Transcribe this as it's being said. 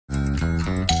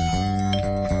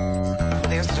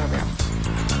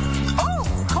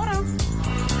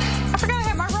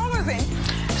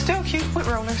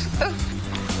rollers. Ooh.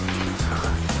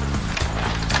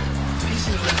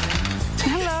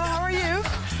 Hello, how are you?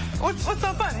 What's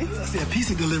so funny? I said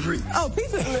pizza delivery. Oh,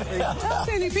 pizza delivery.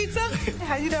 Any pizza?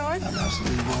 How you doing? I'm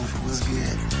absolutely wonderful. What's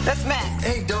good? That's Max.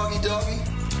 Hey, doggy.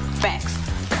 Max.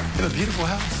 You have a beautiful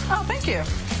house. Oh, thank you.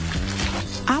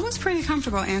 I was pretty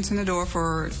comfortable answering the door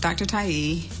for Dr.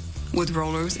 Tai with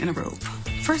rollers and a rope.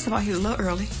 First of all, he was a little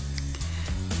early.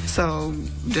 So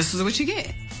this is what you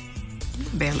get.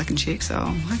 Bad-looking chick, so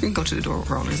I can go to the door with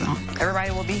rollers on.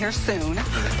 Everybody will be here soon.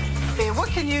 Hey, what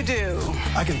can you do?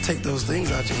 I can take those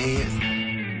things out your head.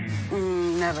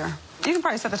 Never. You can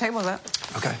probably set the tables up.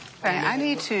 Okay. Okay, I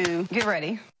need to get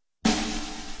ready.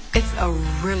 It's a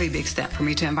really big step for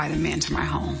me to invite a man to my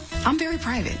home. I'm very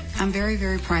private. I'm very,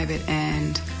 very private,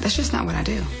 and that's just not what I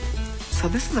do. So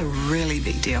this is a really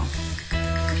big deal.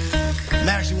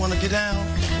 Max, you want to get down?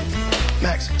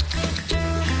 Max.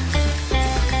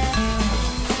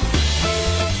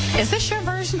 Is this your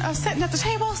version of sitting at the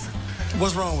tables?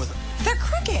 What's wrong with it? They're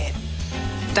crooked.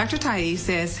 Dr. Tai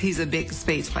says he's a big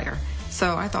spades player.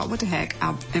 So I thought, what the heck?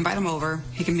 I'll invite him over.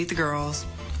 He can meet the girls.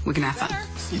 We can have fun.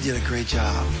 You did a great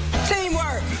job.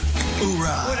 Teamwork.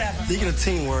 Hoorah. Whatever. Speaking of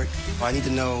teamwork, I need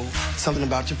to know something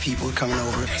about your people coming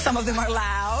over. Some of them are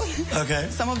loud. Okay.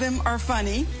 Some of them are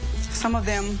funny. Some of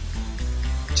them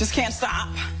just can't stop.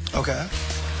 Okay.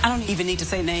 I don't even need to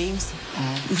say names,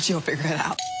 but you'll figure it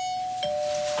out.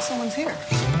 Someone's here.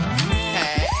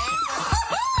 Hey.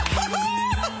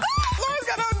 Lauren's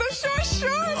got on the short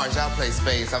shorts. All right, y'all play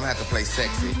spades. I'm gonna have to play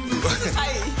sexy.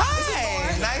 Hi.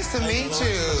 Hi, nice to meet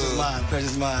you.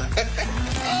 Pleasure's mine.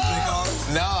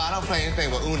 No, I don't play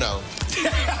anything but Uno. You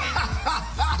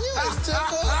is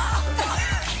Tickle.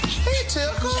 Hey,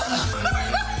 Tickle.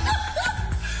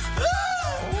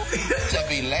 Just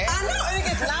be laughing. I know, and it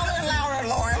gets louder and louder,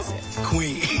 Lawrence.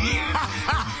 Queen.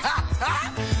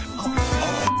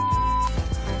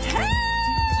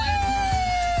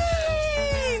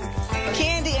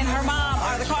 Candy and her mom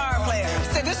are the card players.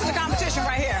 So this is the competition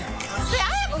right here. See,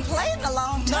 I haven't played in a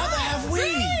long time. Neither have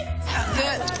we.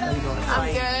 Good.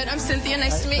 I'm good. I'm Cynthia.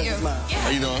 Nice to meet you. How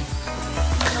you doing?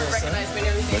 Recognize me and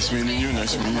everything. Nice meeting you.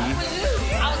 Nice meeting you.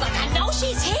 I was like, I know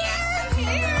she's here.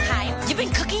 Hi. You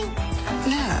been cooking?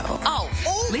 No. Oh.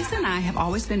 Lisa and I have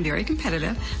always been very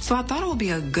competitive, so I thought it would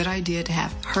be a good idea to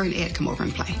have her and Ed come over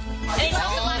and play. What's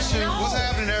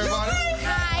happening, everybody?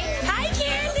 Hi. Hi,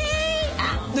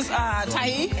 Candy. This Tai.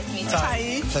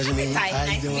 Tai. Pleasure meeting you. Hi. How you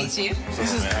Nice to doing? meet you.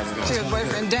 This is Tio's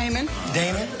boyfriend, Damon.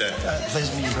 Damon?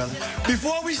 Pleasure meeting you, brother.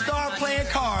 Before we start playing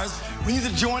cards, we need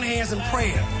to join hands in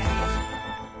prayer.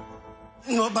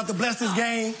 You know, about to bless this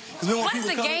game. We want What's people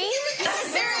the to come. game?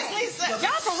 Seriously,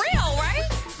 y'all for real, right?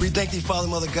 We thank thee, Father,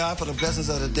 Mother God, for the blessings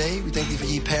of the day. We thank thee for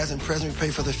ye past and present. We pray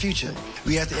for the future.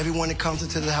 We ask that everyone that comes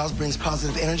into the house brings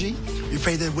positive energy. We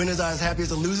pray that winners are as happy as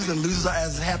the losers and losers are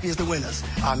as happy as the winners.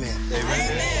 Amen.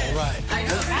 Amen. All right.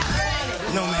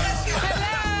 No, man.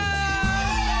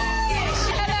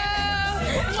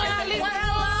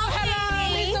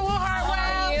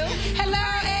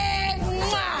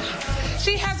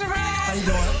 She has arrived. How you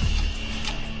doing?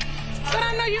 But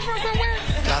I know you from somewhere.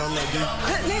 I don't know, dude.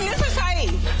 This is Tai.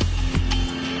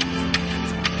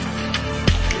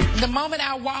 The moment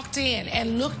I walked in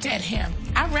and looked at him,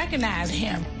 I recognized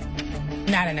him.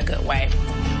 Not in a good way.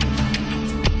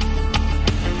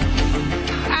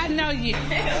 I know you.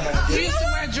 You used to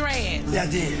wear dreads. Yeah, I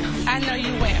did. I know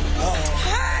you well.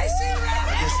 Hi,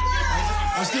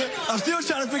 I'm still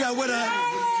trying to figure out where the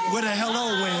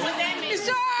hello went. It's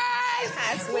Joyce.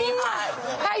 Hi, sweetheart.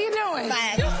 How you doing?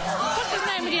 Fine. What's his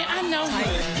name again? I know him.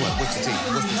 What's the team?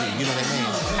 What's the team? You know that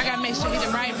name? I gotta make sure he's the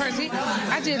right person.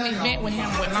 I did an event with him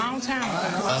a long time ago.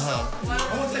 I'm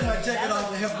gonna take my jacket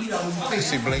off and help you out. Hey,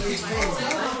 see, Blinky.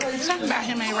 Something about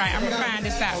him ain't right. I'm gonna find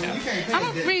this out though. I'm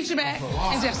gonna read you back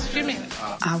in just a few minutes.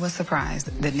 I was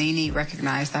surprised that Nene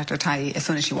recognized Dr. Tai as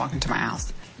soon as she walked into my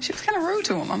house. She was kind of rude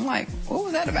to him. I'm like, what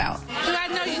was that about? Because I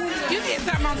know you did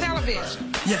something on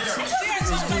television. Yes. I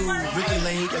used to do Ricky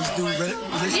Lake. I used to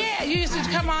do Yeah, you used to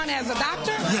come on as a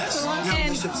doctor? Yes.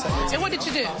 And what did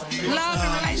you do? Love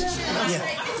and relationship? Yeah.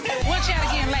 We'll chat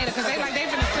again later because they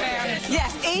finna sit down.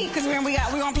 Yes, eat, because we're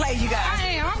gonna play, you guys.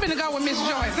 I am. I'm finna go with Miss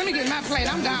Joyce. Let me get my plate.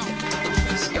 I'm gone.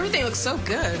 Everything looks so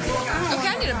good. Okay,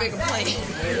 I need a bigger plate.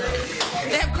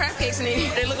 They have crab cakes in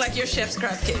it. They look like your chef's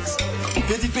crab cakes.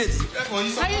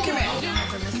 50-50. How you doing?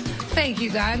 Thank you,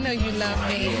 God. I know you love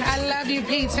me. I love you,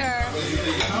 Peter.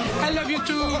 I love you,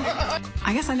 too.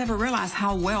 I guess I never realized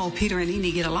how well Peter and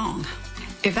Nene get along.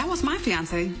 If that was my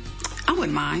fiance, I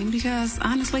wouldn't mind because,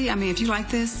 honestly, I mean, if you like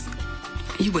this,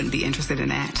 you wouldn't be interested in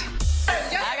that.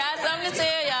 I got something to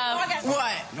tell y'all.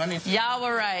 What? Y'all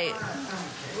were right.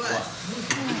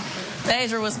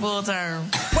 Deja was full term.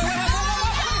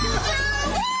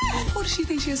 Who does she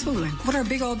think she is fooling? With her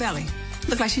big old belly.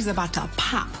 Look like she's about to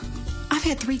pop. I've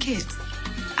had 3 kids.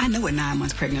 I know what 9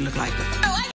 months pregnant look like, but